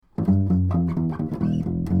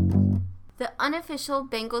unofficial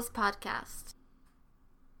Bengals podcast.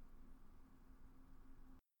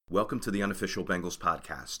 Welcome to the unofficial Bengals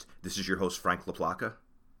podcast. This is your host, Frank LaPlaca,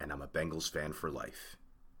 and I'm a Bengals fan for life.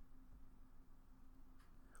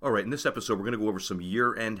 All right, in this episode, we're going to go over some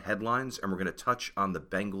year-end headlines, and we're going to touch on the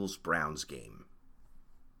Bengals-Browns game.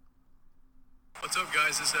 What's up,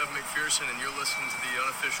 guys? This is Evan McPherson, and you're listening to the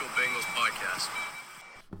unofficial Bengals podcast.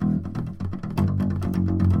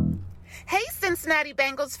 Hey, Cincinnati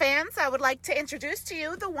Bengals fans. I would like to introduce to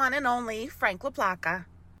you the one and only Frank LaPlaca.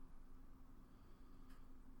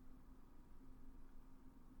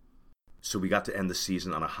 So we got to end the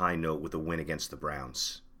season on a high note with a win against the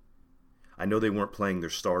Browns. I know they weren't playing their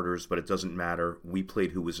starters, but it doesn't matter. We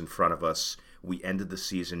played who was in front of us. We ended the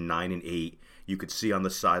season 9-8. You could see on the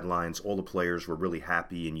sidelines all the players were really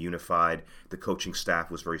happy and unified. The coaching staff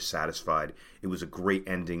was very satisfied. It was a great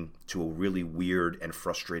ending to a really weird and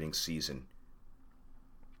frustrating season.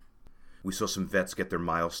 We saw some vets get their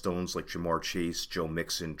milestones like Jamar Chase, Joe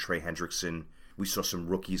Mixon, Trey Hendrickson. We saw some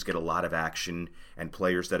rookies get a lot of action and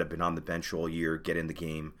players that have been on the bench all year get in the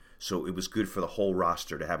game. So it was good for the whole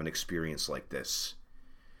roster to have an experience like this.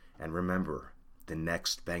 And remember, the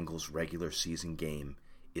next Bengals regular season game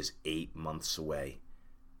is 8 months away.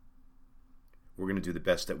 We're going to do the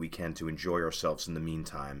best that we can to enjoy ourselves in the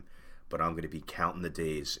meantime, but I'm going to be counting the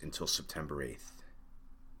days until September 8th.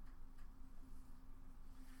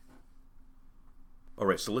 All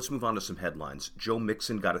right, so let's move on to some headlines. Joe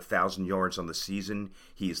Mixon got 1,000 yards on the season.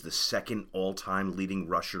 He is the second all-time leading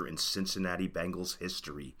rusher in Cincinnati Bengals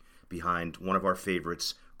history, behind one of our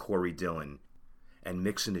favorites, Corey Dillon. And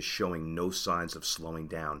Mixon is showing no signs of slowing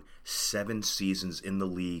down. 7 seasons in the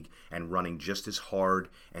league and running just as hard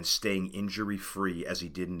and staying injury-free as he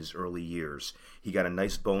did in his early years. He got a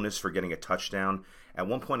nice bonus for getting a touchdown. At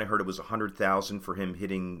one point I heard it was $100,000 for him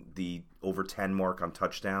hitting the over 10 mark on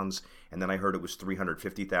touchdowns, and then I heard it was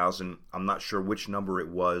 $350,000. I'm not sure which number it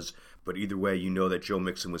was, but either way, you know that Joe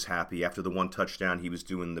Mixon was happy. After the one touchdown, he was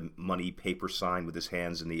doing the money paper sign with his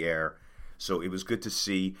hands in the air. So it was good to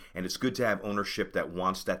see, and it's good to have ownership that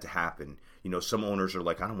wants that to happen. You know, some owners are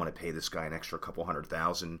like, I don't want to pay this guy an extra couple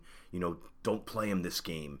 $100,000. You know, don't play him this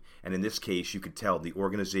game. And in this case, you could tell the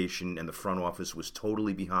organization and the front office was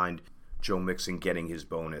totally behind Joe Mixon getting his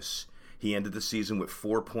bonus. He ended the season with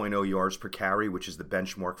 4.0 yards per carry, which is the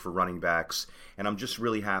benchmark for running backs, and I'm just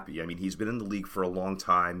really happy. I mean, he's been in the league for a long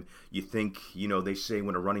time. You think, you know, they say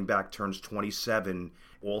when a running back turns 27,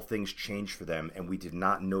 all things change for them, and we did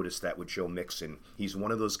not notice that with Joe Mixon. He's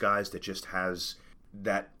one of those guys that just has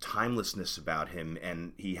that timelessness about him,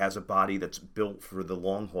 and he has a body that's built for the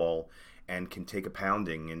long haul and can take a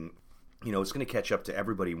pounding, and, you know, it's going to catch up to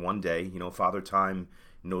everybody one day. You know, Father Time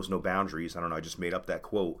knows no boundaries. I don't know, I just made up that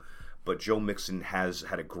quote. But Joe Mixon has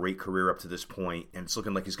had a great career up to this point, and it's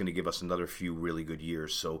looking like he's going to give us another few really good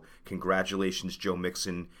years. So congratulations, Joe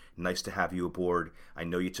Mixon. Nice to have you aboard. I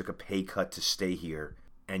know you took a pay cut to stay here,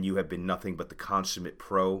 and you have been nothing but the consummate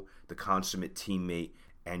pro, the consummate teammate,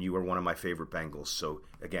 and you are one of my favorite Bengals. So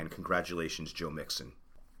again, congratulations, Joe Mixon.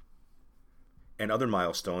 And other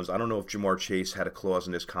milestones, I don't know if Jamar Chase had a clause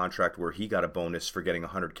in his contract where he got a bonus for getting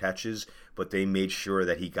 100 catches, but they made sure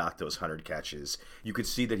that he got those 100 catches. You could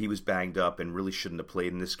see that he was banged up and really shouldn't have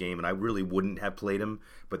played in this game, and I really wouldn't have played him,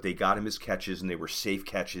 but they got him his catches, and they were safe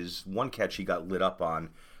catches. One catch he got lit up on,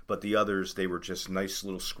 but the others, they were just nice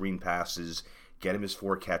little screen passes. Get him his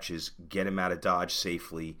 4 catches, get him out of Dodge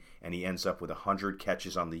safely, and he ends up with 100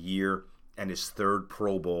 catches on the year and his 3rd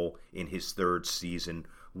Pro Bowl in his 3rd season.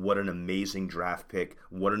 What an amazing draft pick.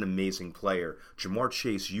 What an amazing player. Jamar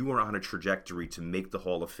Chase, you are on a trajectory to make the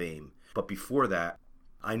Hall of Fame. But before that,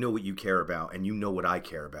 I know what you care about, and you know what I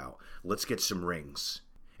care about. Let's get some rings.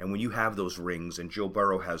 And when you have those rings, and Joe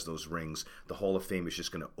Burrow has those rings, the Hall of Fame is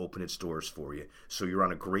just going to open its doors for you. So you're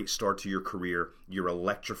on a great start to your career. You're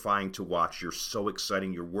electrifying to watch. You're so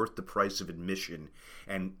exciting. You're worth the price of admission.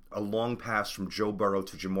 And a long pass from Joe Burrow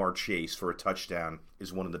to Jamar Chase for a touchdown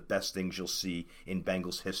is one of the best things you'll see in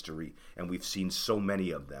Bengals history. And we've seen so many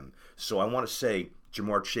of them. So I want to say,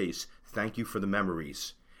 Jamar Chase, thank you for the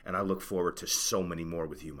memories. And I look forward to so many more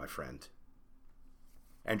with you, my friend.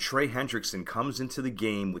 And Trey Hendrickson comes into the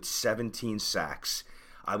game with 17 sacks.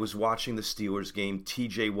 I was watching the Steelers game.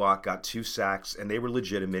 TJ Watt got 2 sacks, and they were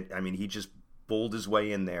legitimate. I mean, he just bowled his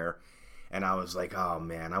way in there. And I was like, oh,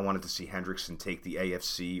 man, I wanted to see Hendrickson take the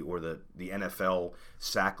AFC or the NFL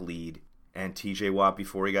sack lead. And TJ Watt,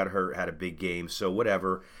 before he got hurt, had a big game. So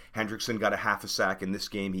whatever. Hendrickson got a half a sack in this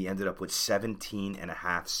game. He ended up with 17 and a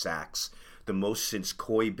half sacks, the most since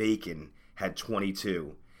Coy Bacon had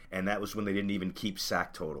 22. And that was when they didn't even keep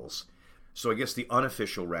sack totals. So I guess the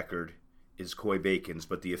unofficial record is Coy Bacon's,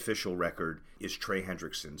 but the official record is Trey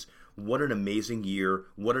Hendrickson's. What an amazing year.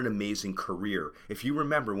 What an amazing career. If you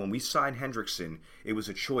remember, when we signed Hendrickson, it was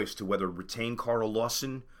a choice to whether retain Carl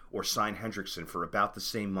Lawson or sign Hendrickson for about the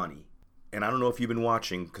same money. And I don't know if you've been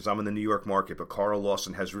watching, because I'm in the New York market, but Carl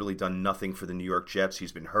Lawson has really done nothing for the New York Jets.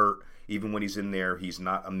 He's been hurt. Even when he's in there, he's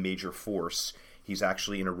not a major force. He's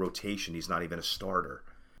actually in a rotation. He's not even a starter.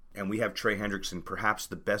 And we have Trey Hendrickson, perhaps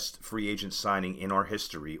the best free agent signing in our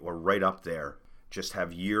history, or right up there. Just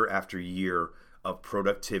have year after year of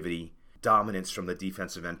productivity, dominance from the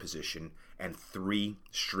defensive end position, and 3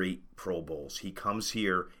 straight Pro Bowls. He comes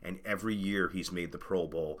here, and every year he's made the Pro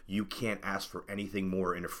Bowl. You can't ask for anything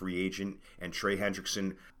more in a free agent. And Trey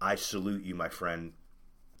Hendrickson, I salute you, my friend.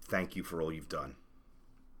 Thank you for all you've done.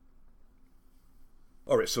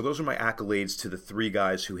 All right, so those are my accolades to the 3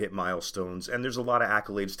 guys who hit milestones, and there's a lot of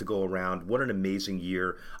accolades to go around. What an amazing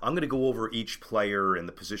year. I'm going to go over each player and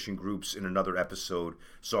the position groups in another episode,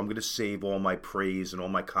 so I'm going to save all my praise and all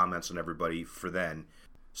my comments on everybody for then.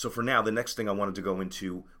 So for now, the next thing I wanted to go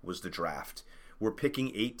into was the draft. We're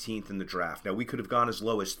picking 18th in the draft. Now, we could have gone as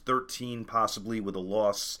low as 13 possibly with a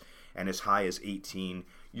loss and as high as 18.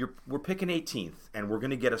 We're picking 18th, and we're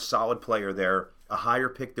going to get a solid player there, a higher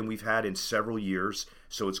pick than we've had in several years,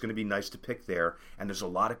 so it's going to be nice to pick there. And there's a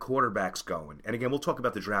lot of quarterbacks going. And again, we'll talk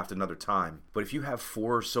about the draft another time. But if you have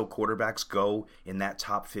 4 or so quarterbacks go in that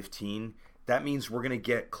top 15, that means we're going to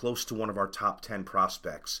get close to one of our top 10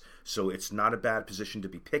 prospects. So it's not a bad position to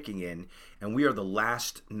be picking in. And we are the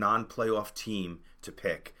last non-playoff team to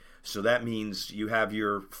pick. So that means you have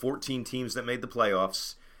your 14 teams that made the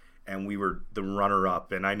playoffs, and we were the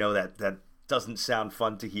runner-up. And I know that doesn't sound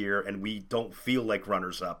fun to hear, and we don't feel like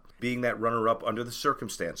runners-up. Being that runner-up under the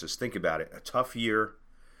circumstances, think about it. A tough year.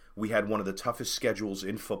 We had one of the toughest schedules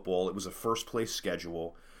in football. It was a first-place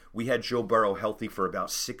schedule. We had Joe Burrow healthy for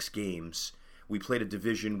about 6 games. We played a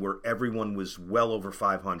division where everyone was well over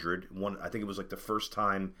 500. I think it was like the first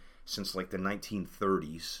time since like the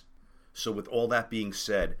 1930s. So with all that being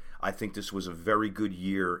said, I think this was a very good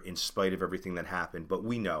year in spite of everything that happened. But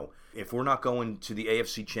we know, if we're not going to the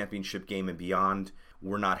AFC Championship game and beyond,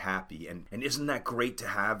 we're not happy. And isn't that great to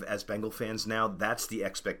have as Bengal fans now? That's the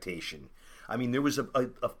expectation. I mean, there was a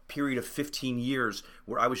period of 15 years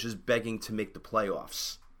where I was just begging to make the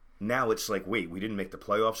playoffs. Now it's like, wait, we didn't make the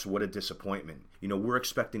playoffs? What a disappointment. You know, we're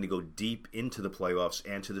expecting to go deep into the playoffs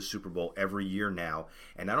and to the Super Bowl every year now.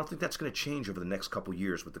 And I don't think that's going to change over the next couple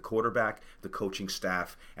years with the quarterback, the coaching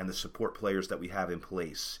staff, and the support players that we have in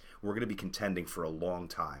place. We're going to be contending for a long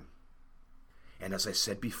time. And as I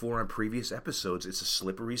said before on previous episodes, it's a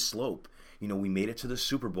slippery slope. You know, we made it to the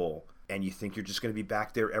Super Bowl, and you think you're just going to be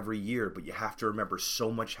back there every year, but you have to remember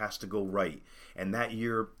so much has to go right. And that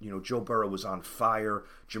year, you know, Joe Burrow was on fire.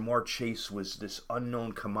 Jamar Chase was this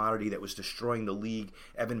unknown commodity that was destroying the league.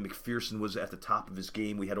 Evan McPherson was at the top of his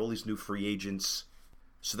game. We had all these new free agents.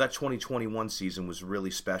 So that 2021 season was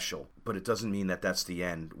really special, but it doesn't mean that that's the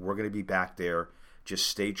end. We're going to be back there. Just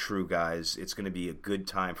stay true, guys. It's going to be a good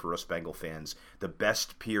time for us Bengal fans. The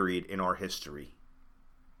best period in our history.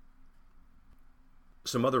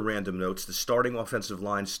 Some other random notes. The starting offensive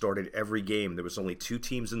line started every game. There was only 2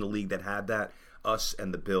 teams in the league that had that, us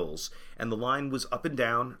and the Bills. And the line was up and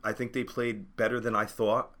down. I think they played better than I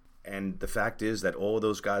thought. And the fact is that all of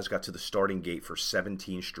those guys got to the starting gate for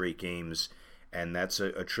 17 straight games. And that's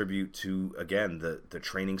a tribute to, again, the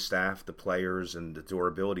training staff, the players, and the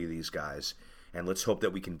durability of these guys. And let's hope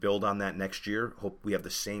that we can build on that next year. Hope we have the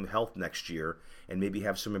same health next year and maybe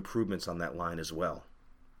have some improvements on that line as well.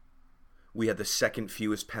 We had the second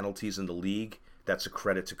fewest penalties in the league. That's a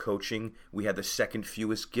credit to coaching. We had the second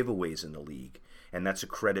fewest giveaways in the league. And that's a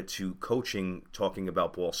credit to coaching talking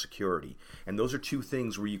about ball security. And those are 2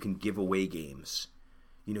 things where you can give away games.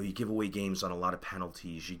 You know, you give away games on a lot of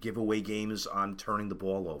penalties. You give away games on turning the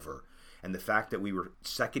ball over. And the fact that we were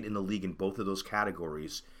second in the league in both of those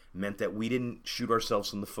categories meant that we didn't shoot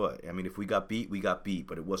ourselves in the foot. I mean, if we got beat, we got beat.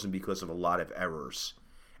 But it wasn't because of a lot of errors.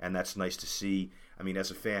 And that's nice to see. I mean,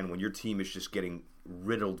 as a fan, when your team is just getting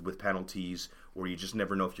riddled with penalties, or you just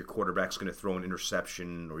never know if your quarterback's going to throw an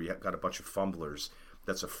interception, or you got a bunch of fumblers,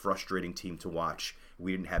 that's a frustrating team to watch.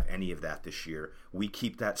 We didn't have any of that this year. We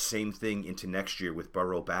keep that same thing into next year with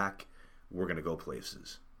Burrow back, we're going to go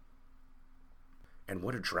places. And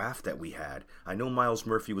what a draft that we had. I know Myles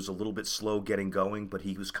Murphy was a little bit slow getting going, but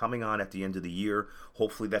he was coming on at the end of the year.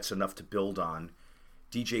 Hopefully that's enough to build on.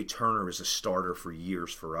 DJ Turner is a starter for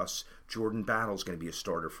years for us. Jordan Battle's going to be a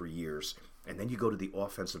starter for years. And then you go to the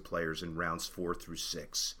offensive players in rounds 4 through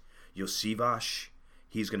 6. Yosivas,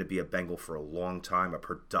 he's going to be a Bengal for a long time, a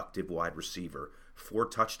productive wide receiver. 4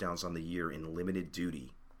 touchdowns on the year in limited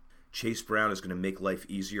duty. Chase Brown is going to make life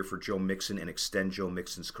easier for Joe Mixon and extend Joe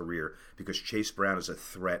Mixon's career because Chase Brown is a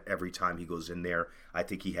threat every time he goes in there. I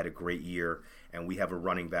think he had a great year, and we have a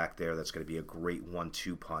running back there that's going to be a great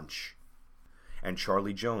 1-2 punch. And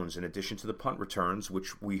Charlie Jones, in addition to the punt returns,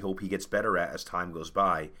 which we hope he gets better at as time goes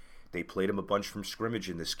by, they played him a bunch from scrimmage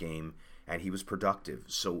in this game, and he was productive.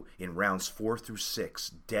 So in rounds 4 through 6,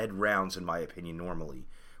 dead rounds in my opinion normally,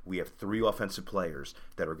 we have 3 offensive players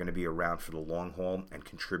that are going to be around for the long haul and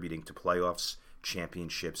contributing to playoffs,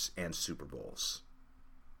 championships, and Super Bowls.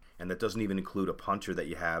 And that doesn't even include a punter that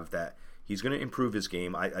you have that he's going to improve his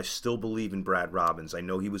game. I still believe in Brad Robbins. I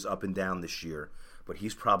know he was up and down this year, but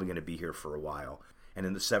he's probably going to be here for a while. And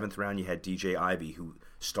in the 7th round, you had DJ Ivey, who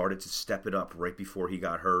started to step it up right before he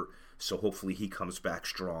got hurt, so hopefully he comes back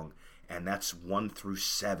strong. And that's 1 through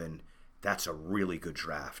 7. That's a really good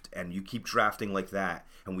draft. And you keep drafting like that,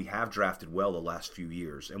 and we have drafted well the last few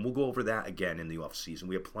years. And we'll go over that again in the offseason.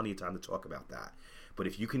 We have plenty of time to talk about that. But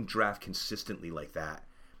if you can draft consistently like that,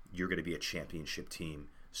 you're going to be a championship team.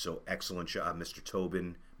 So excellent job, Mr.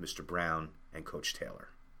 Tobin, Mr. Brown, and Coach Taylor.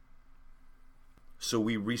 So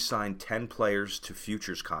we re-signed 10 players to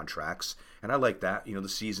futures contracts, and I like that. You know, the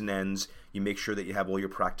season ends, you make sure that you have all your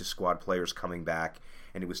practice squad players coming back,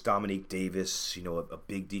 and it was Dominique Davis, you know, a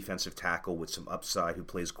big defensive tackle with some upside who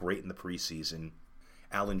plays great in the preseason.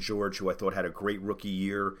 Alan George, who I thought had a great rookie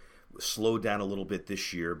year, slowed down a little bit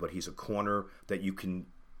this year, but he's a corner that you can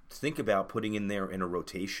think about putting in there in a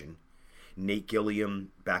rotation. Nate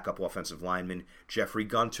Gilliam, backup offensive lineman. Jeffrey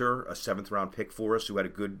Gunter, a 7th-round pick for us who had a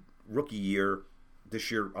good rookie year this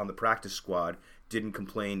year on the practice squad. Didn't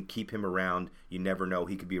complain. Keep him around. You never know.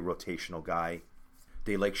 He could be a rotational guy.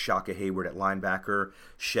 They like Shaka Hayward at linebacker.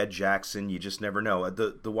 Shed Jackson, you just never know.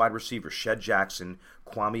 The wide receiver, Shed Jackson,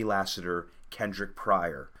 Kwame Lassiter, Kendrick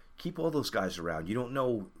Pryor. Keep all those guys around. You don't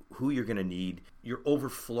know who you're going to need. You're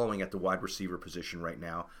overflowing at the wide receiver position right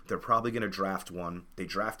now. They're probably going to draft one. They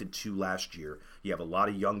drafted 2 last year. You have a lot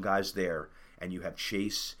of young guys there, and you have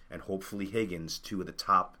Chase and hopefully Higgins, 2 of the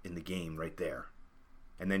top in the game right there.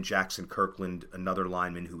 And then Jackson Kirkland, another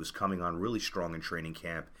lineman who was coming on really strong in training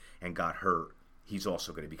camp and got hurt. He's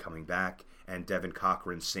also going to be coming back. And Devin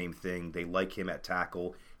Cochran, same thing. They like him at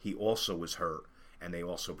tackle. He also was hurt, and they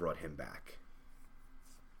also brought him back.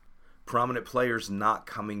 Prominent players not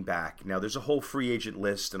coming back. Now, there's a whole free agent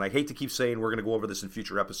list, and I hate to keep saying we're going to go over this in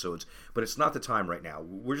future episodes, but it's not the time right now.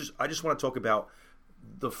 I just want to talk about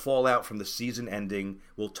the fallout from the season ending.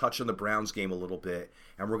 We'll touch on the Browns game a little bit,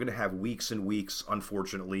 and we're going to have weeks and weeks,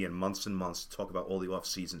 unfortunately, and months to talk about all the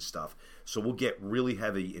off-season stuff. So we'll get really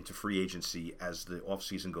heavy into free agency as the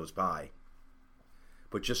off-season goes by.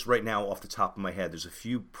 But just right now, off the top of my head, there's a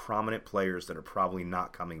few prominent players that are probably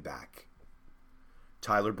not coming back.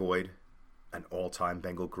 Tyler Boyd, an all-time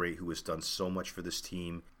Bengal great who has done so much for this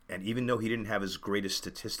team. And even though he didn't have his greatest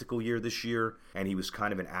statistical year this year, and he was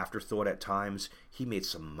kind of an afterthought at times, he made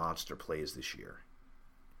some monster plays this year.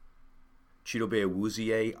 Chidobe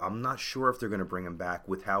Awuzie, I'm not sure if they're going to bring him back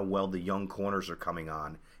with how well the young corners are coming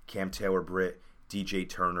on. Cam Taylor-Britt, DJ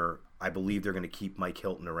Turner. I believe they're going to keep Mike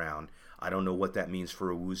Hilton around. I don't know what that means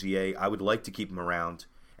for Awuzie. I would like to keep him around,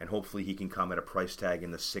 and hopefully he can come at a price tag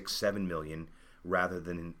in the $6-7 million rather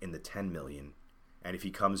than in the $10 million. And if he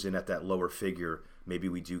comes in at that lower figure, maybe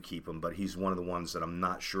we do keep him. But he's one of the ones that I'm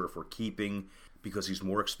not sure if we're keeping because he's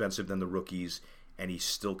more expensive than the rookies, and he's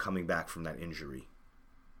still coming back from that injury.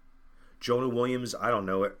 Jonah Williams, I don't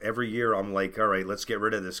know. Every year I'm like, all right, let's get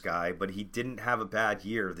rid of this guy. But he didn't have a bad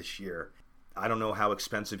year this year. I don't know how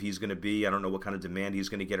expensive he's going to be. I don't know what kind of demand he's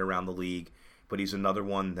going to get around the league. But he's another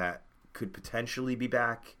one that could potentially be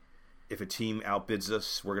back. If a team outbids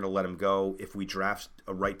us, we're going to let him go. If we draft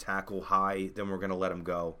a right tackle high, then we're going to let him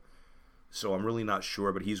go. So I'm really not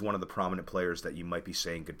sure, but he's one of the prominent players that you might be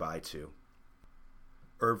saying goodbye to.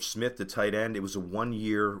 Irv Smith, the tight end, it was a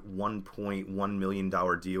 1-year, $1.1 million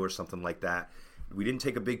deal or something like that. We didn't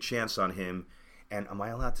take a big chance on him. And am I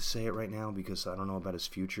allowed to say it right now because I don't know about his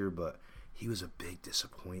future, but he was a big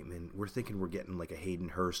disappointment. We're thinking we're getting like a Hayden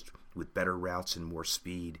Hurst with better routes and more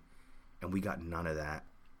speed, and we got none of that.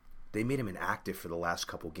 They made him inactive for the last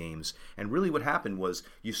couple games. And really what happened was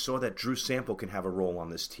you saw that Drew Sample can have a role on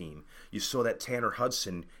this team. You saw that Tanner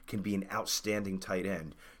Hudson can be an outstanding tight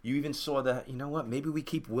end. You even saw that, you know what, maybe we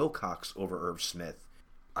keep Wilcox over Irv Smith.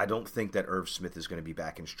 I don't think that Irv Smith is going to be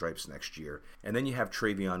back in stripes next year. And then you have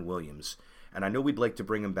Travion Williams. And I know we'd like to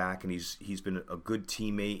bring him back, and he's been a good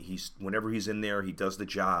teammate. Whenever he's in there, he does the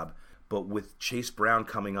job. But with Chase Brown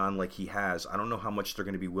coming on like he has, I don't know how much they're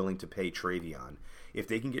going to be willing to pay Travion. If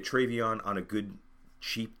they can get Travion on a good,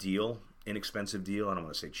 cheap deal, inexpensive deal, I don't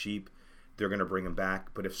want to say cheap, they're going to bring him back.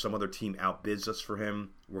 But if some other team outbids us for him,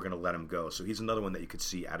 we're going to let him go. So he's another one that you could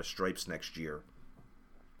see out of stripes next year.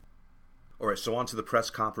 All right, so on to the press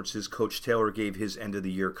conferences. Coach Taylor gave his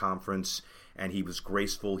end-of-the-year conference, and he was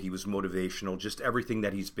graceful, he was motivational, just everything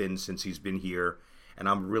that he's been since he's been here. And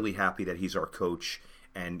I'm really happy that he's our coach,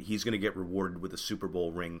 and he's going to get rewarded with a Super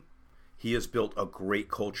Bowl ring. He has built a great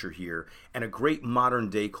culture here, and a great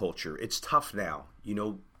modern-day culture. It's tough now. You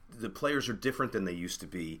know, the players are different than they used to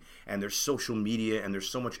be, and there's social media, and there's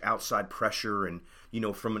so much outside pressure, and, you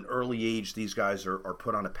know, from an early age, these guys are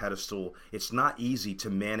put on a pedestal. It's not easy to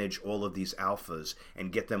manage all of these alphas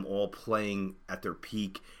and get them all playing at their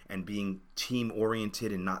peak and being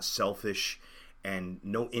team-oriented and not selfish and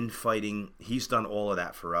no infighting. He's done all of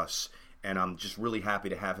that for us, and I'm just really happy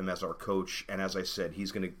to have him as our coach, and as I said,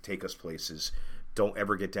 he's going to take us places. Don't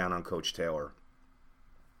ever get down on Coach Taylor.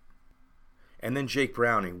 And then Jake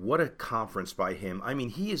Browning, what a conference by him. I mean,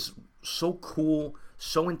 he is so cool,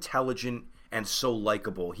 so intelligent, and so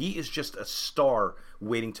likable. He is just a star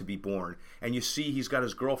waiting to be born. And you see he's got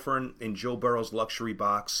his girlfriend in Joe Burrow's luxury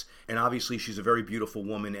box, and obviously she's a very beautiful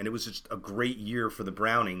woman, and it was just a great year for the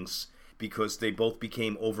Brownings because they both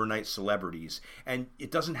became overnight celebrities. And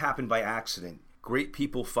it doesn't happen by accident. Great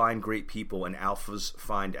people find great people, and alphas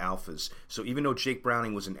find alphas. So even though Jake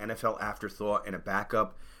Browning was an NFL afterthought and a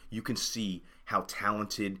backup, you can see how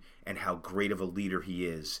talented and how great of a leader he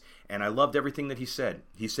is. And I loved everything that he said.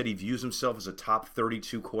 He said he views himself as a top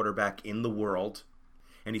 32 quarterback in the world.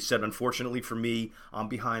 And he said, unfortunately for me, I'm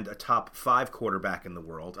behind a top 5 quarterback in the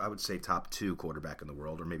world. I would say top 2 quarterback in the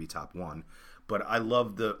world, or maybe top 1. But I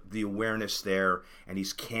love the awareness there, and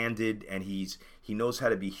he's candid, and he knows how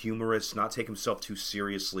to be humorous, not take himself too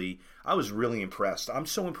seriously. I was really impressed. I'm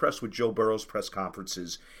so impressed with Joe Burrow's press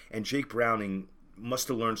conferences, and Jake Browning must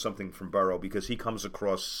have learned something from Burrow because he comes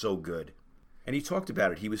across so good. And he talked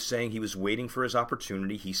about it. He was saying he was waiting for his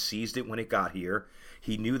opportunity. He seized it when it got here.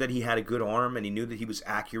 He knew that he had a good arm, and he knew that he was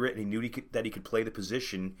accurate, and he knew that he could play the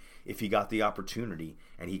position if he got the opportunity.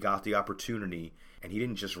 And he got the opportunity, and he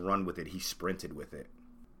didn't just run with it. He sprinted with it.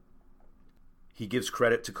 He gives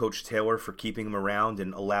credit to Coach Taylor for keeping him around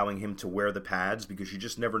and allowing him to wear the pads, because you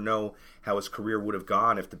just never know how his career would have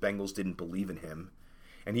gone if the Bengals didn't believe in him.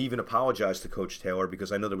 And he even apologized to Coach Taylor,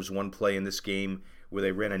 because I know there was one play in this game where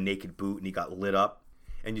they ran a naked boot and he got lit up.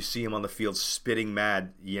 And you see him on the field spitting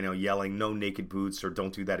mad, yelling, no naked boots, or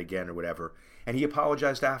don't do that again, or whatever. And he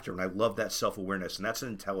apologized after, and I love that self-awareness, and that's an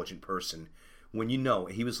intelligent person. When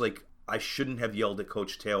he was like, I shouldn't have yelled at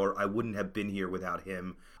Coach Taylor. I wouldn't have been here without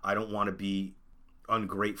him. I don't want to be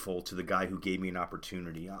ungrateful to the guy who gave me an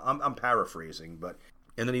opportunity. I'm paraphrasing, but...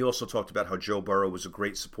 And then he also talked about how Joe Burrow was a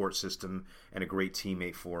great support system and a great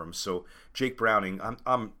teammate for him. So, Jake Browning,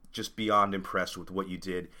 I'm just beyond impressed with what you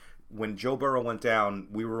did. When Joe Burrow went down,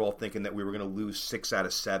 we were all thinking that we were going to lose 6 out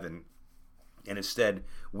of 7. And instead,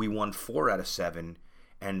 we won 4 out of 7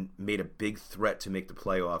 and made a big threat to make the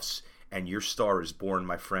playoffs. And your star is born,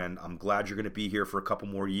 my friend. I'm glad you're going to be here for a couple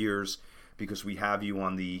more years because we have you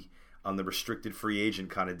on the restricted free agent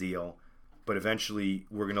kind of deal. But eventually,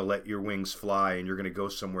 we're going to let your wings fly, and you're going to go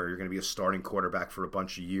somewhere. You're going to be a starting quarterback for a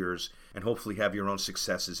bunch of years, and hopefully have your own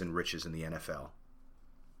successes and riches in the NFL.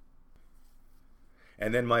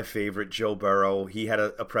 And then my favorite, Joe Burrow. He had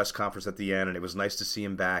a press conference at the end, and it was nice to see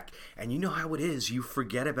him back. And you know how it is. You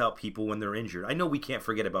forget about people when they're injured. I know we can't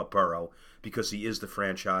forget about Burrow because he is the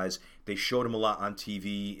franchise. They showed him a lot on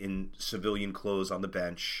TV in civilian clothes on the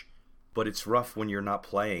bench. But it's rough when you're not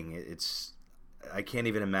playing. I can't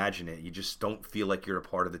even imagine it. You just don't feel like you're a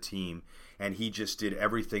part of the team. And he just did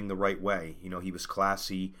everything the right way. He was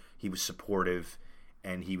classy, he was supportive,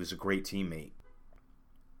 and he was a great teammate.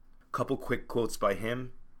 Couple quick quotes by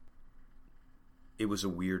him. It was a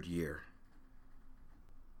weird year.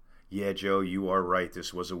 Yeah, Joe, you are right.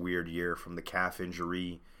 This was a weird year, from the calf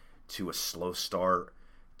injury to a slow start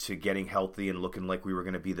to getting healthy and looking like we were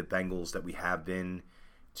going to be the Bengals that we have been,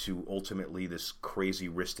 to ultimately this crazy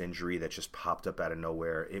wrist injury that just popped up out of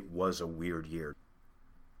nowhere. It was a weird year.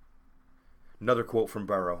 Another quote from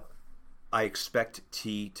Burrow. I expect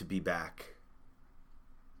T to be back.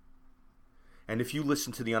 And if you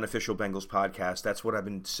listen to the Unofficial Bengals podcast, that's what I've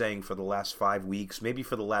been saying for the last 5 weeks, maybe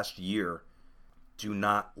for the last year. Do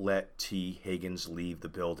not let T. Higgins leave the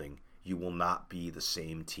building. You will not be the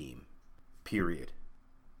same team. Period.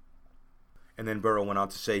 And then Burrow went on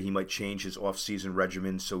to say he might change his off-season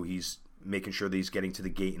regimen, so he's making sure that he's getting to the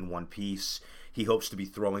gate in one piece. He hopes to be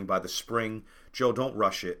throwing by the spring. Joe, don't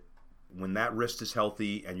rush it. When that wrist is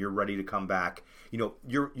healthy and you're ready to come back,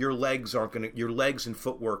 your legs and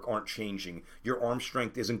footwork aren't changing. Your arm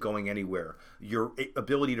strength isn't going anywhere. Your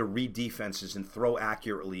ability to read defenses and throw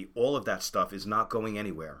accurately, all of that stuff is not going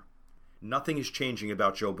anywhere. Nothing is changing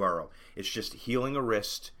about Joe Burrow. It's just healing a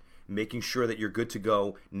wrist, making sure that you're good to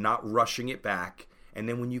go, not rushing it back, and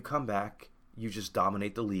then when you come back, you just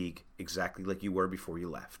dominate the league exactly like you were before you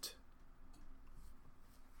left.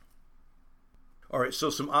 All right, so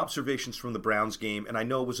some observations from the Browns game, and I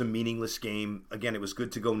know it was a meaningless game. Again, it was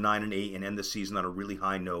good to go 9-8 and end the season on a really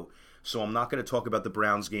high note. So I'm not going to talk about the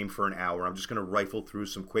Browns game for an hour. I'm just going to rifle through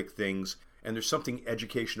some quick things, and there's something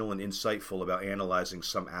educational and insightful about analyzing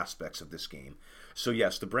some aspects of this game. So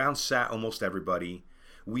yes, the Browns sat almost everybody.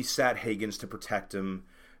 We sat Higgins to protect him,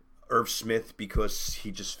 Irv Smith because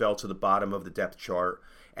he just fell to the bottom of the depth chart,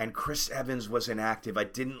 and Chris Evans was inactive. I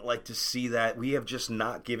didn't like to see that. We have just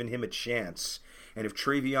not given him a chance. And if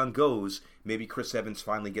Travion goes, maybe Chris Evans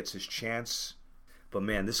finally gets his chance. But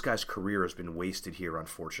man, this guy's career has been wasted here,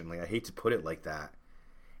 unfortunately. I hate to put it like that.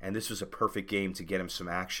 And this was a perfect game to get him some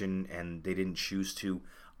action, and they didn't choose to.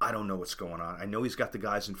 I don't know what's going on. I know he's got the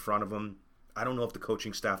guys in front of him. I don't know if the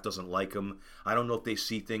coaching staff doesn't like him. I don't know if they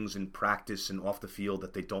see things in practice and off the field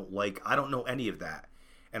that they don't like. I don't know any of that.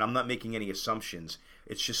 And I'm not making any assumptions.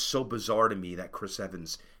 It's just so bizarre to me that Chris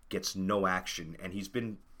Evans gets no action, and he's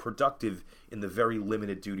been productive in the very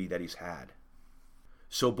limited duty that he's had.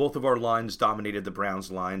 So both of our lines dominated the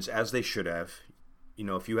Browns' lines, as they should have.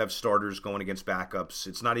 If you have starters going against backups,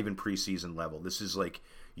 it's not even preseason level. This is like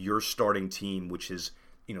your starting team, which has,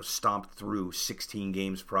 stomped through 16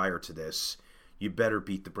 games prior to this. You better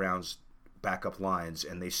beat the Browns' backup lines,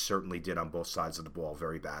 and they certainly did on both sides of the ball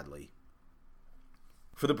very badly.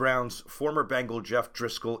 For the Browns, former Bengal Jeff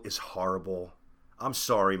Driscoll is horrible. I'm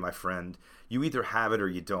sorry, my friend. You either have it or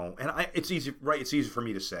you don't. And it's easy, right? It's easy for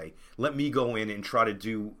me to say. Let me go in and try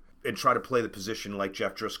to play the position like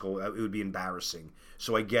Jeff Driscoll. It would be embarrassing.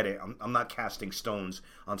 So I get it. I'm not casting stones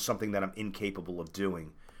on something that I'm incapable of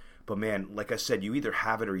doing. But man, like I said, you either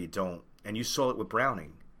have it or you don't. And you saw it with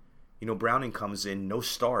Browning. Browning comes in, no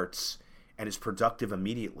starts, and is productive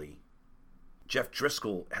immediately. Jeff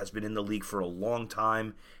Driscoll has been in the league for a long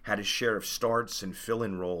time, had his share of starts and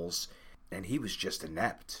fill-in roles, and he was just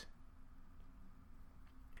inept.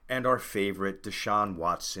 And our favorite, Deshaun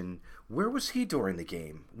Watson, where was he during the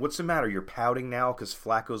game? What's the matter? You're pouting now because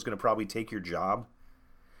Flacco's going to probably take your job?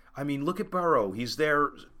 I mean, look at Burrow. He's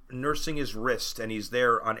there nursing his wrist, and he's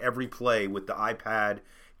there on every play with the iPad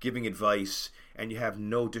giving advice, and you have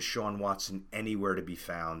no Deshaun Watson anywhere to be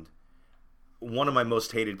found. One of my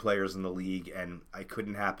most hated players in the league, and I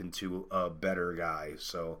couldn't happen to a better guy.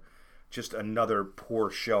 So just another poor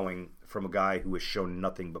showing from a guy who has shown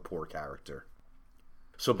nothing but poor character.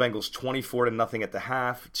 So Bengals 24-0 at the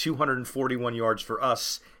half, 241 yards for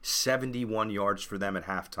us, 71 yards for them at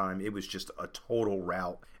halftime. It was just a total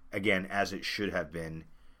rout, again, as it should have been.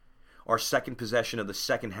 Our second possession of the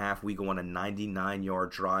second half, we go on a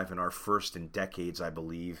 99-yard drive, and our first in decades, I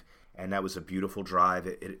believe. And that was a beautiful drive.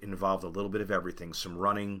 It involved a little bit of everything, some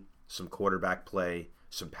running, some quarterback play,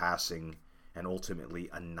 some passing, and ultimately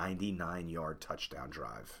a 99-yard touchdown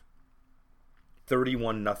drive.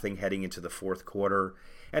 31-0 heading into the fourth quarter.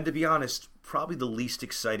 And to be honest, probably the least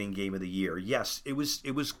exciting game of the year. Yes, it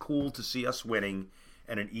was cool to see us winning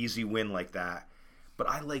and an easy win like that. But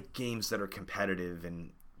I like games that are competitive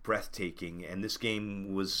and breathtaking. And this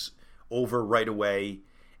game was over right away,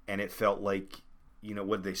 and it felt like,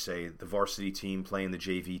 what did they say? The varsity team playing the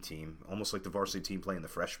JV team. Almost like the varsity team playing the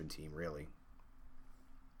freshman team, really.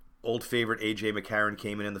 Old favorite A.J. McCarron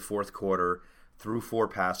came in the fourth quarter, threw 4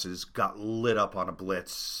 passes, got lit up on a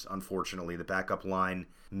blitz. Unfortunately, the backup line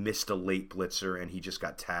missed a late blitzer, and he just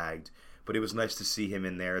got tagged. But it was nice to see him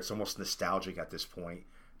in there. It's almost nostalgic at this point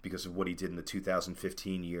because of what he did in the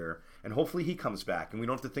 2015 year. And hopefully he comes back, and we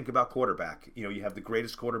don't have to think about quarterback. You have the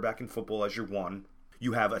greatest quarterback in football as your 1.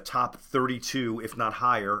 You have a top 32, if not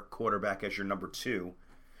higher, quarterback as your number 2.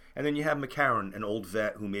 And then you have McCarron, an old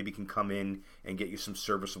vet who maybe can come in and get you some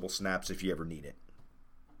serviceable snaps if you ever need it.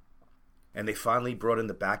 And they finally brought in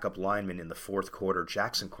the backup lineman in the fourth quarter,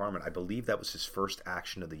 Jackson Carman. I believe that was his first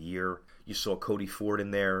action of the year. You saw Cody Ford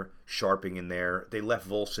in there, Sharping in there. They left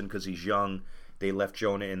Volson because he's young. They left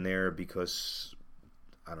Jonah in there because,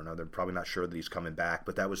 I don't know, they're probably not sure that he's coming back.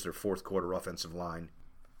 But that was their fourth quarter offensive line.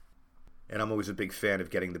 And I'm always a big fan of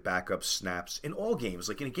getting the backup snaps in all games.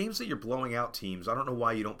 Like in games that you're blowing out teams, I don't know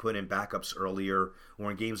why you don't put in backups earlier,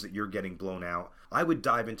 or in games that you're getting blown out. I would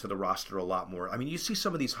dive into the roster a lot more. I mean, you see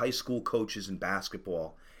some of these high school coaches in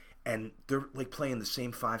basketball, and they're like playing the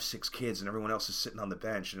same 5-6 kids, and everyone else is sitting on the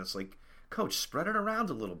bench. And it's like, coach, spread it around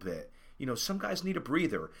a little bit. some guys need a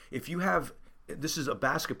breather. If you have, this is a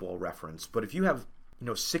basketball reference, but if you have,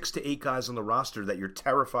 6 to 8 guys on the roster that you're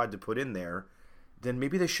terrified to put in there, then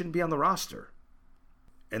maybe they shouldn't be on the roster.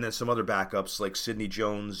 And then some other backups like Sidney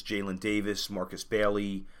Jones, Jalen Davis, Marcus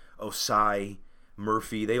Bailey, Osai,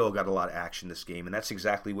 Murphy, they all got a lot of action this game, and that's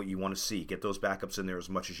exactly what you want to see. Get those backups in there as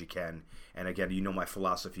much as you can. And again, my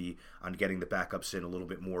philosophy on getting the backups in a little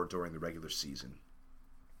bit more during the regular season.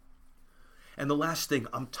 And the last thing,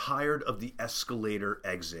 I'm tired of the escalator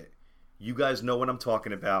exit. You guys know what I'm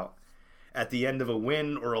talking about. At the end of a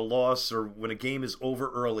win or a loss, or when a game is over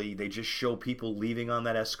early, they just show people leaving on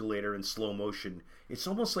that escalator in slow motion. It's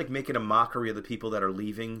almost like making a mockery of the people that are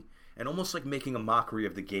leaving, and almost like making a mockery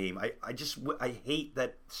of the game. I hate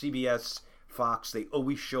that CBS, Fox, they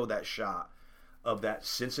always show that shot of that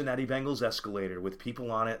Cincinnati Bengals escalator with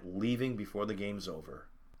people on it leaving before the game's over.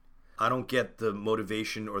 I don't get the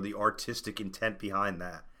motivation or the artistic intent behind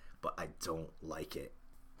that, but I don't like it.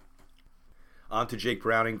 On to Jake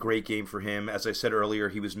Browning, great game for him. As I said earlier,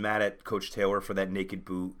 he was mad at Coach Taylor for that naked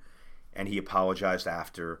boot, and he apologized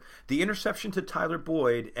after. The interception to Tyler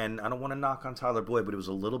Boyd, and I don't want to knock on Tyler Boyd, but it was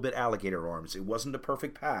a little bit alligator arms. It wasn't a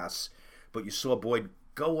perfect pass, but you saw Boyd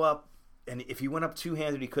go up, and if he went up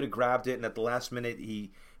two-handed, he could have grabbed it, and at the last minute,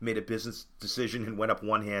 he made a business decision and went up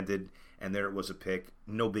one-handed, and there it was a pick.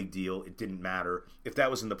 No big deal. It didn't matter. If that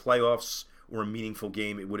was in the playoffs or a meaningful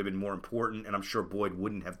game, it would have been more important, and I'm sure Boyd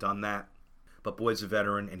wouldn't have done that. But Boyd's a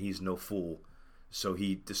veteran, and he's no fool. So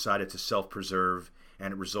he decided to self-preserve,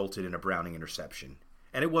 and it resulted in a Browning interception.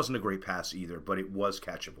 And it wasn't a great pass either, but it was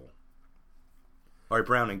catchable. All right,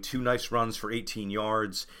 Browning, 2 nice runs for 18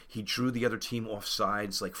 yards. He drew the other team off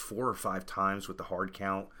sides like 4 or 5 times with the hard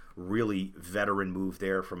count. Really veteran move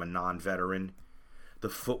there from a non-veteran. The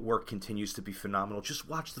footwork continues to be phenomenal. Just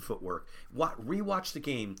watch the footwork. Rewatch the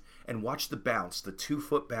game and watch the bounce, the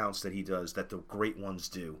 2-foot bounce that he does that the great ones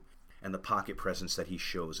do, and the pocket presence that he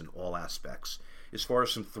shows in all aspects. As far as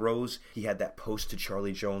some throws, he had that post to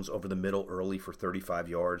Charlie Jones over the middle early for 35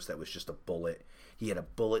 yards. That was just a bullet. He had a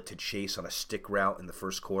bullet to Chase on a stick route in the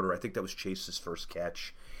first quarter. I think that was Chase's first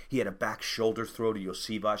catch. He had a back shoulder throw to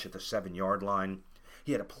Yosivas at the 7-yard line.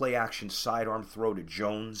 He had a play-action sidearm throw to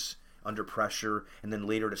Jones under pressure, and then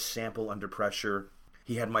later to Sample under pressure.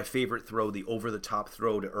 He had my favorite throw, the over-the-top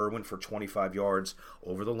throw to Irwin for 25 yards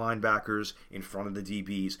over the linebackers in front of the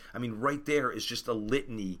DBs. I mean, right there is just a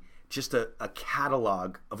litany, just a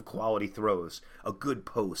catalog of quality throws. A good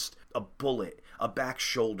post, a bullet, a back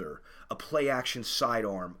shoulder, a play-action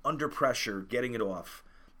sidearm, under pressure, getting it off,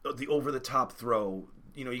 the over-the-top throw.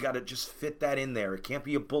 You got to just fit that in there. It can't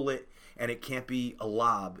be a bullet, and it can't be a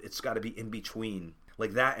lob. It's got to be in between,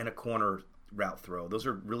 like that and a corner route throw. Those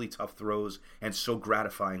are really tough throws and so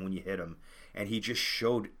gratifying when you hit them. And he just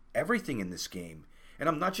showed everything in this game. And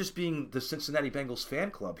I'm not just being the Cincinnati Bengals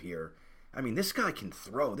fan club here. I mean, this guy can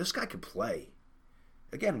throw. This guy can play.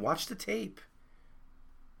 Again, watch the tape.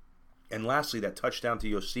 And lastly, that touchdown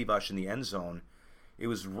to Yosivas in the end zone. It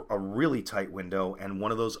was a really tight window, and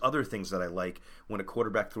one of those other things that I like when a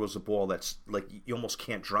quarterback throws a ball that's like you almost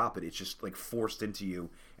can't drop it. It's just like forced into you,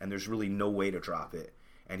 and there's really no way to drop it.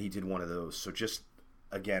 And he did one of those. So just,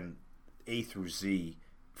 again, A through Z,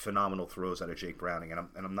 phenomenal throws out of Jake Browning. And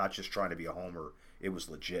I'm not just trying to be a homer. It was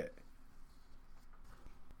legit.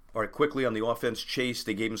 All right, quickly on the offense, Chase,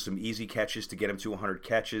 they gave him some easy catches to get him to 100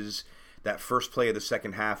 catches. That first play of the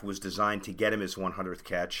second half was designed to get him his 100th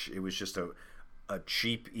catch. It was just a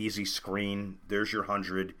cheap, easy screen. There's your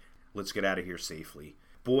 100. Let's get out of here safely.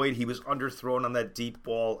 Boyd, he was underthrown on that deep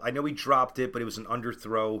ball. I know he dropped it, but it was an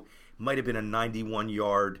underthrow. Might have been a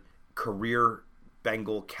 91-yard career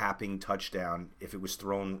Bengal capping touchdown if it was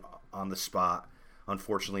thrown on the spot.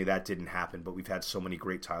 Unfortunately, that didn't happen, but we've had so many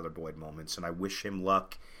great Tyler Boyd moments, and I wish him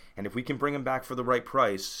luck. And if we can bring him back for the right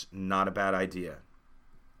price, not a bad idea.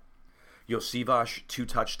 Yosivas, 2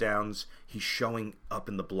 touchdowns. He's showing up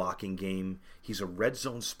in the blocking game. He's a red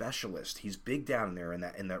zone specialist. He's big down there in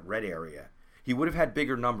that red area. He would have had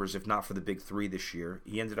bigger numbers if not for the big 3 this year.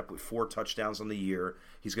 He ended up with 4 touchdowns on the year.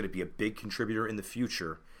 He's going to be a big contributor in the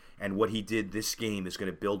future. And what he did this game is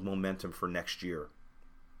going to build momentum for next year.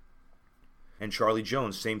 And Charlie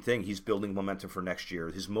Jones, same thing. He's building momentum for next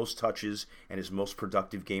year. His most touches and his most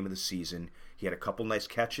productive game of the season. He had a couple nice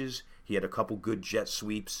catches. He had a couple good jet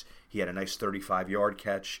sweeps. He had a nice 35-yard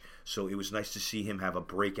catch. So it was nice to see him have a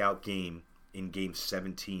breakout game in Game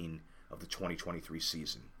 17 of the 2023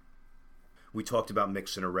 season. We talked about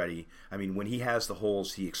Mixon already. I mean, when he has the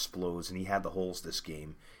holes, he explodes, and he had the holes this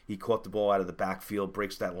game. He caught the ball out of the backfield,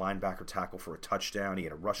 breaks that linebacker tackle for a touchdown. He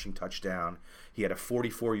had a rushing touchdown. He had a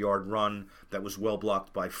 44-yard run that was well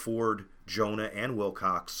blocked by Ford, Jonah, and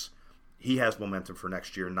Wilcox. He has momentum for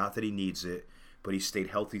next year. Not that he needs it, but he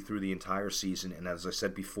stayed healthy through the entire season. And as I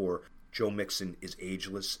said before, Joe Mixon is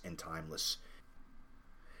ageless and timeless.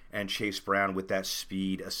 And Chase Brown with that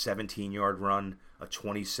speed, a 17-yard run, a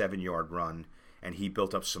 27-yard run, and he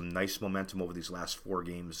built up some nice momentum over these last 4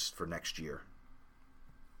 games for next year.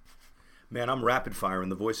 Man, I'm rapid fire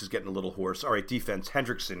and the voice is getting a little hoarse. All right, defense,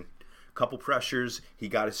 Hendrickson, couple pressures, he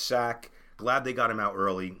got his sack. Glad they got him out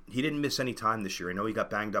early. He didn't miss any time this year. I know he got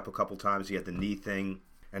banged up a couple times. He had the knee thing,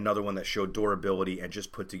 another one that showed durability and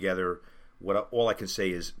just put together what all I can say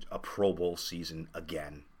is a Pro Bowl season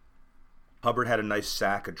again. Hubbard had a nice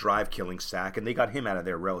sack, a drive-killing sack, and they got him out of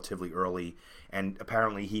there relatively early. And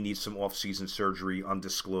apparently he needs some off-season surgery,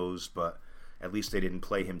 undisclosed, but at least they didn't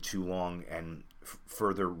play him too long and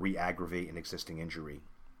further re-aggravate an existing injury.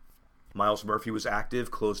 Myles Murphy was active,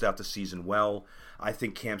 closed out the season well. I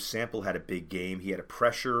think Cam Sample had a big game. He had a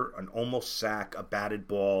pressure, an almost sack, a batted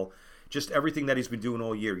ball, just everything that he's been doing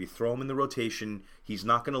all year. You throw him in the rotation, he's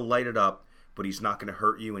not going to light it up, but he's not going to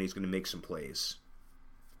hurt you, and he's going to make some plays.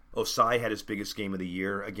 Osai had his biggest game of the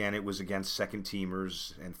year. Again, it was against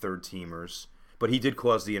second-teamers and third-teamers. But he did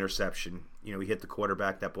cause the interception. He hit the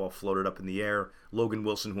quarterback. That ball floated up in the air. Logan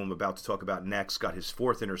Wilson, who I'm about to talk about next, got his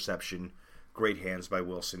 4th interception. Great hands by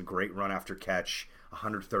Wilson. Great run after catch.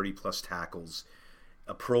 130-plus tackles.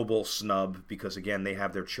 A Pro Bowl snub because, again, they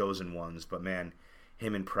have their chosen ones. But, man,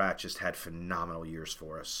 him and Pratt just had phenomenal years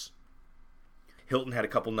for us. Hilton had a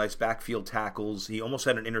couple nice backfield tackles. He almost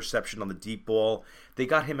had an interception on the deep ball. They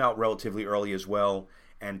got him out relatively early as well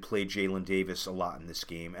and played Jalen Davis a lot in this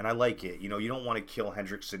game. And I like it. You don't want to kill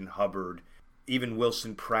Hendrickson, Hubbard, even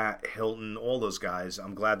Wilson, Pratt, Hilton, all those guys.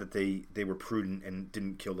 I'm glad that they were prudent and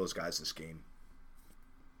didn't kill those guys this game.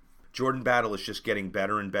 Jordan Battle is just getting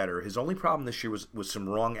better and better. His only problem this year was some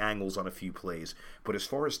wrong angles on a few plays. But as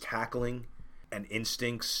far as tackling and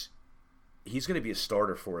instincts, he's going to be a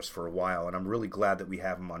starter for us for a while, and I'm really glad that we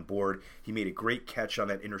have him on board. He made a great catch on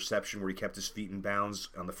that interception where he kept his feet in bounds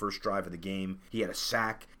on the first drive of the game. He had a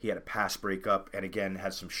sack, he had a pass breakup, and again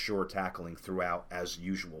had some sure tackling throughout as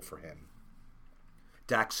usual for him.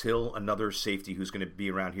 Dax Hill, another safety who's going to be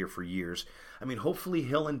around here for years. I mean, hopefully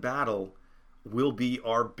Hill and Battle will be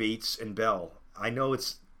our Bates and Bell. I know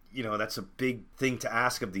it's, that's a big thing to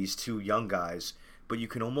ask of these two young guys, but you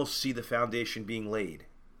can almost see the foundation being laid.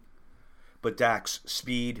 But Dax,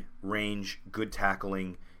 speed, range, good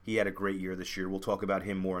tackling. He had a great year this year. We'll talk about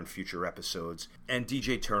him more in future episodes. And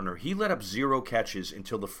DJ Turner, he let up 0 catches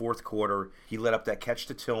until the 4th quarter. He let up that catch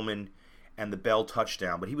to Tillman and the Bell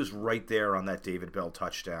touchdown, but he was right there on that David Bell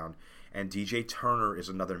touchdown. And DJ Turner is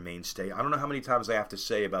another mainstay. I don't know how many times I have to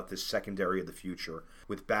say about this secondary of the future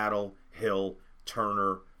with Battle, Hill,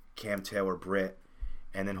 Turner, Cam Taylor, Britt.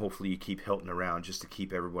 And then hopefully you keep Hilton around just to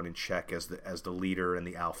keep everyone in check as the leader and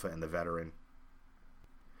the alpha and the veteran.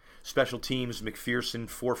 Special teams, McPherson,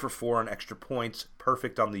 4 for 4 on extra points,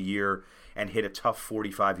 perfect on the year, and hit a tough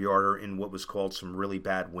 45-yarder in what was called some really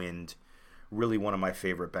bad wind. Really one of my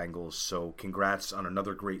favorite Bengals, so congrats on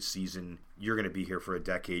another great season. You're going to be here for a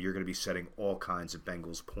decade. You're going to be setting all kinds of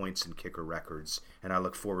Bengals points and kicker records, and I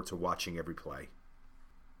look forward to watching every play.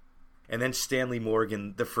 And then Stanley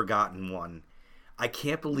Morgan, the forgotten one. I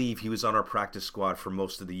can't believe he was on our practice squad for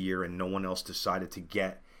most of the year and no one else decided to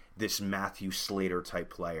get this Matthew Slater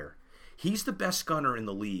type player. He's the best gunner in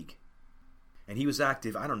the league. And he was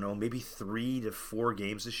active, I don't know, maybe 3 to 4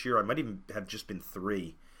 games this year. I might even have just been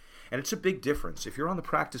 3. And it's a big difference. If you're on the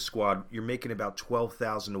practice squad, you're making about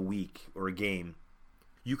 $12,000 a week or a game.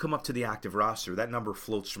 You come up to the active roster, that number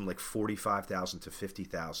floats from like $45,000 to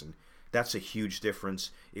 $50,000. That's a huge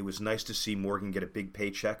difference. It was nice to see Morgan get a big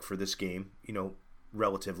paycheck for this game,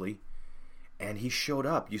 relatively. And he showed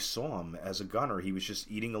up. You saw him as a gunner. He was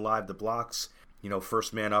just eating alive the blocks.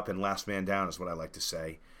 First man up and last man down is what I like to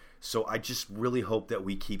say. So I just really hope that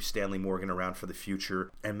we keep Stanley Morgan around for the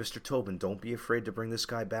future. And Mr. Tobin, don't be afraid to bring this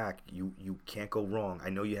guy back. You can't go wrong. I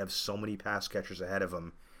know you have so many pass catchers ahead of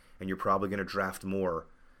him, and you're probably going to draft more.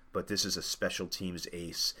 But this is a special teams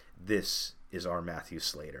ace. This is our Matthew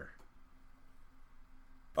Slater.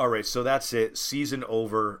 All right, so that's it. Season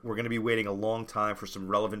over. We're going to be waiting a long time for some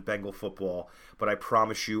relevant Bengal football, but I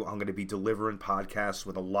promise you I'm going to be delivering podcasts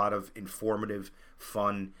with a lot of informative,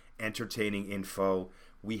 fun, entertaining info.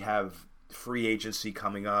 We have free agency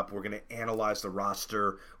coming up. We're going to analyze the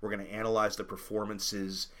roster. We're going to analyze the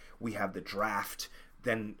performances. We have the draft,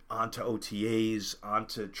 then on to OTAs, on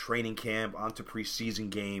to training camp, on to preseason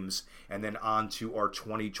games, and then on to our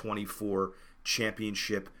 2024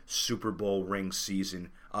 championship Super Bowl ring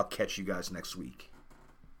season. I'll catch you guys next week.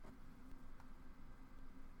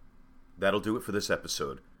 That'll do it for this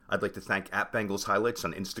episode. I'd like to thank @Bengals Highlights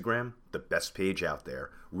on Instagram, the best page out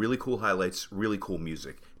there. Really cool highlights, really cool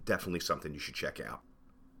music. Definitely something you should check out.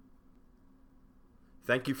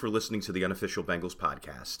 Thank you for listening to the Unofficial Bengals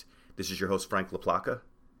Podcast. This is your host, Frank LaPlaca,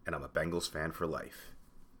 and I'm a Bengals fan for life.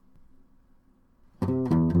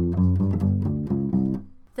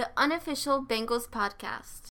 The Unofficial Bengals Podcast.